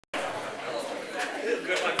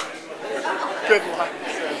Good luck.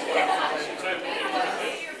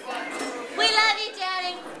 We love you,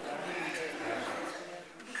 Daddy.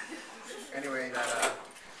 Anyway, that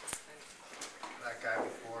guy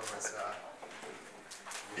before was,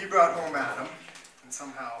 he brought home Adam, and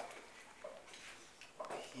somehow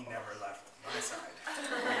he never left my side. I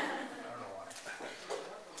don't know why.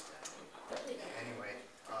 Anyway,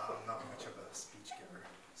 I'm not much of a speech giver,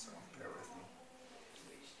 so bear with me.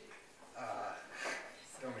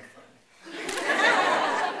 Don't make fun of me.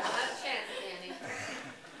 Not a chance, Danny.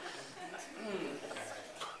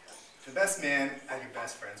 The best man at your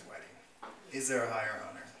best friend's wedding. Is there a higher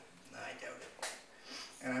honor? I doubt it.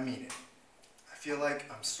 And I mean it. I feel like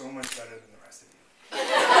I'm so much better than the rest of you.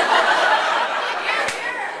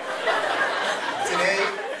 Today,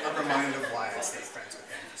 I'm reminded of why I stayed friends with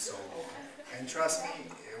him for so long. And trust me,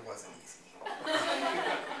 it wasn't easy.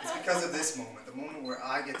 It's because of this moment, the moment where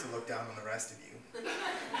I get to look down on the rest of you,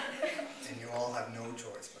 and you all have no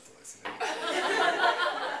choice but to listen to me.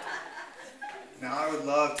 Now, I would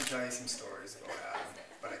love to tell you some stories about Adam,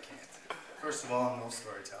 but I can't. First of all, I'm no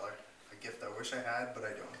storyteller, a gift I wish I had, but I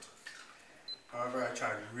don't. However, I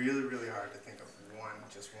tried really, really hard to think of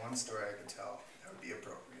just one story I could tell that would be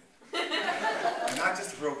appropriate. And not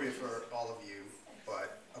just appropriate for all of you,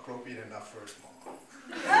 but appropriate enough for his mom.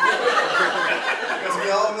 Because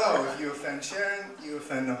we all know, if you offend Sharon, you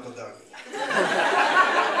offend Uncle Dougie.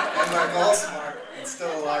 And like all smart and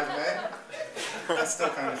still alive men, that still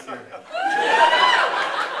kind of feared me.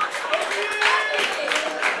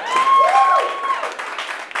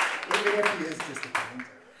 Even if he is just a painter.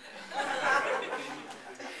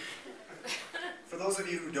 For those of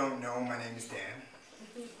you who don't know, my name is Dan.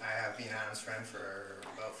 I have been Adam's friend for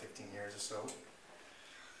about 15 years or so.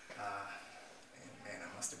 And man, I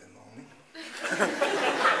must have been lonely.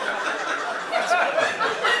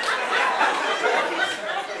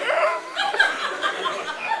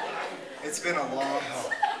 It's been a long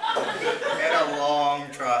haul and a long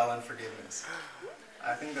trial and forgiveness.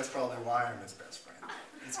 I think that's probably why I'm his best friend.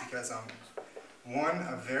 It's because I'm one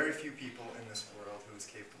of very few people in this world who is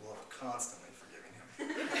capable of constantly forgiving him.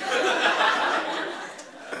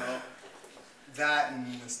 Well, that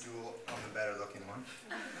and this duel, I'm the better looking one.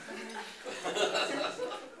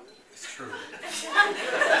 It's true.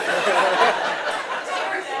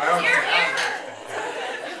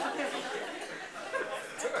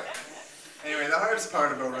 Anyway, the hardest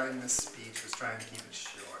part about writing this speech was trying to keep it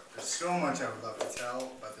short. There's so much I would love to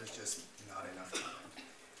tell, but there's just not enough time.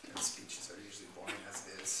 And speeches are usually boring as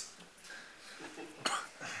it is.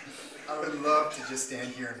 I would love to just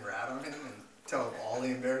stand here and rat on him and tell him all the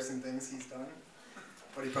embarrassing things he's done,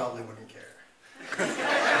 but he probably wouldn't care. That's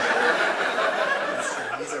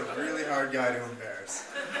true. He's a really hard guy to embarrass.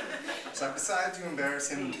 So I've decided to embarrass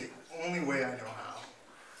him the only way I know how,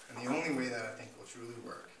 and the only way that I think will truly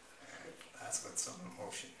work. And that's with some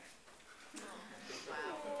emotion.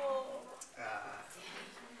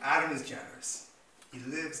 Adam is generous. He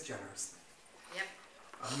lives generously. Yep.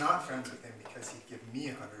 I'm not friends with him because he'd give me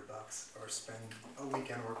 $100 or spend a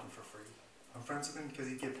weekend working for free. I'm friends with him because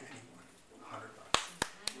he'd give anyone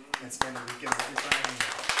 $100 and spend a weekend working for anyone.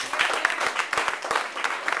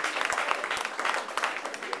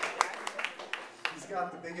 He's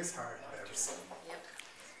got the biggest heart I've ever seen. Yep.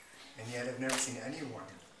 And yet I've never seen anyone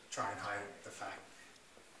try and hide the fact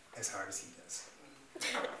as hard as he does.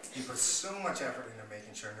 He puts so much effort into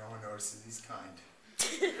making sure no one notices he's kind.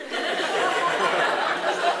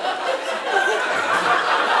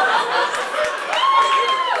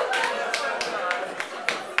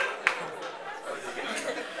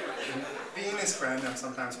 Being his friend, I'm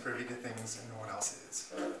sometimes privy to things and no one else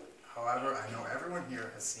is. However, I know everyone here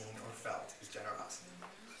has seen or felt his generosity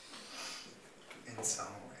in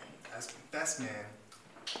some way. As best man,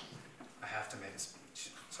 I have to make a speech.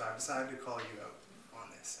 So I've decided to call you out on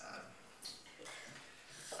this, Adam.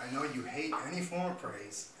 I know you hate any form of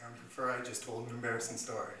praise and prefer I just told an embarrassing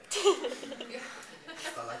story.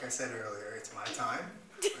 But like I said earlier, it's my time,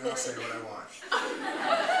 and I'll say what I want.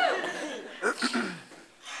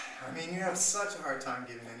 I mean, you have such a hard time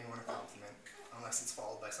giving anyone a compliment, unless it's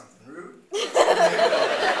followed by something rude.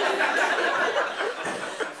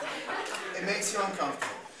 It makes you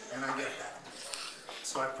uncomfortable, and I get that.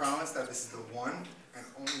 So I promise that this is the one and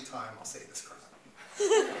only time I'll say this crap.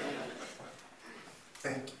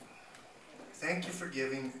 Thank you. Thank you for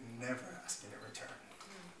giving and never asking in return.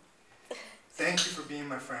 Thank you for being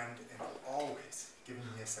my friend and always giving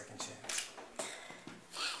me a second chance.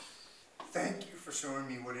 Thank you for showing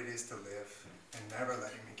me what it is to live and never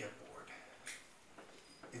letting me get bored.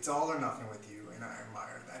 It's all or nothing with you, and I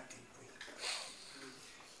admire that deeply.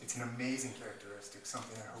 It's It's an amazing characteristic,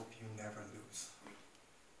 something I hope you never lose.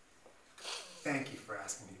 Thank you for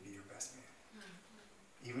asking me to be your best man.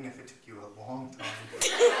 Even if it took you a long time.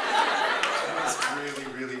 It was really,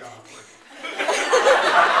 really awkward.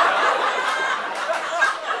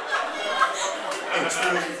 It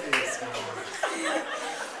truly is.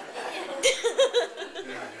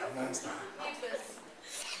 Yeah, I'm almost done.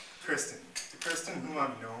 Kristin. To Kristin, whom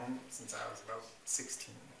I've known since I was about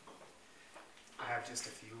 16, I have just a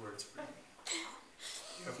few words for you.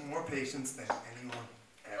 You have more patience than anyone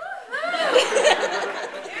ever.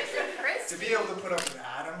 To be able to put up with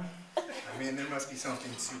Adam, I mean, there must be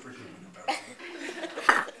something superhuman about you.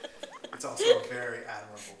 It's also a very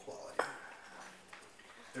admirable quality.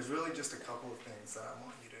 There's really just a couple of things that I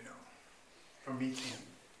want you to know. From me to you.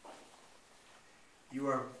 You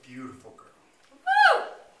are a beautiful girl.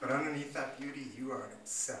 But underneath that beauty, you are an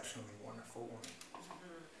exceptionally wonderful woman.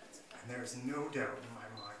 And there is no doubt in my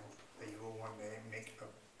mind that you will one day make an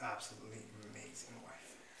absolutely amazing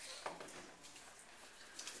wife.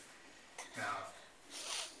 Now,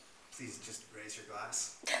 please just raise your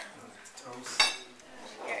glass. Toast.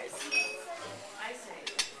 Cheers. I say.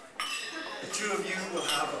 The two of you will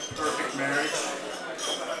have a perfect marriage,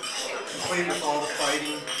 complete with all the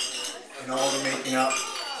fighting and all the making up.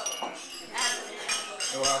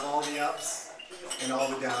 You'll have all the ups and all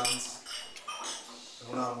the downs. It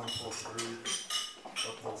will not only pull through,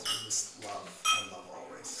 but pull through this love and love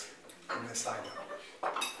always. And this I know.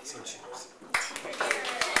 So cheers.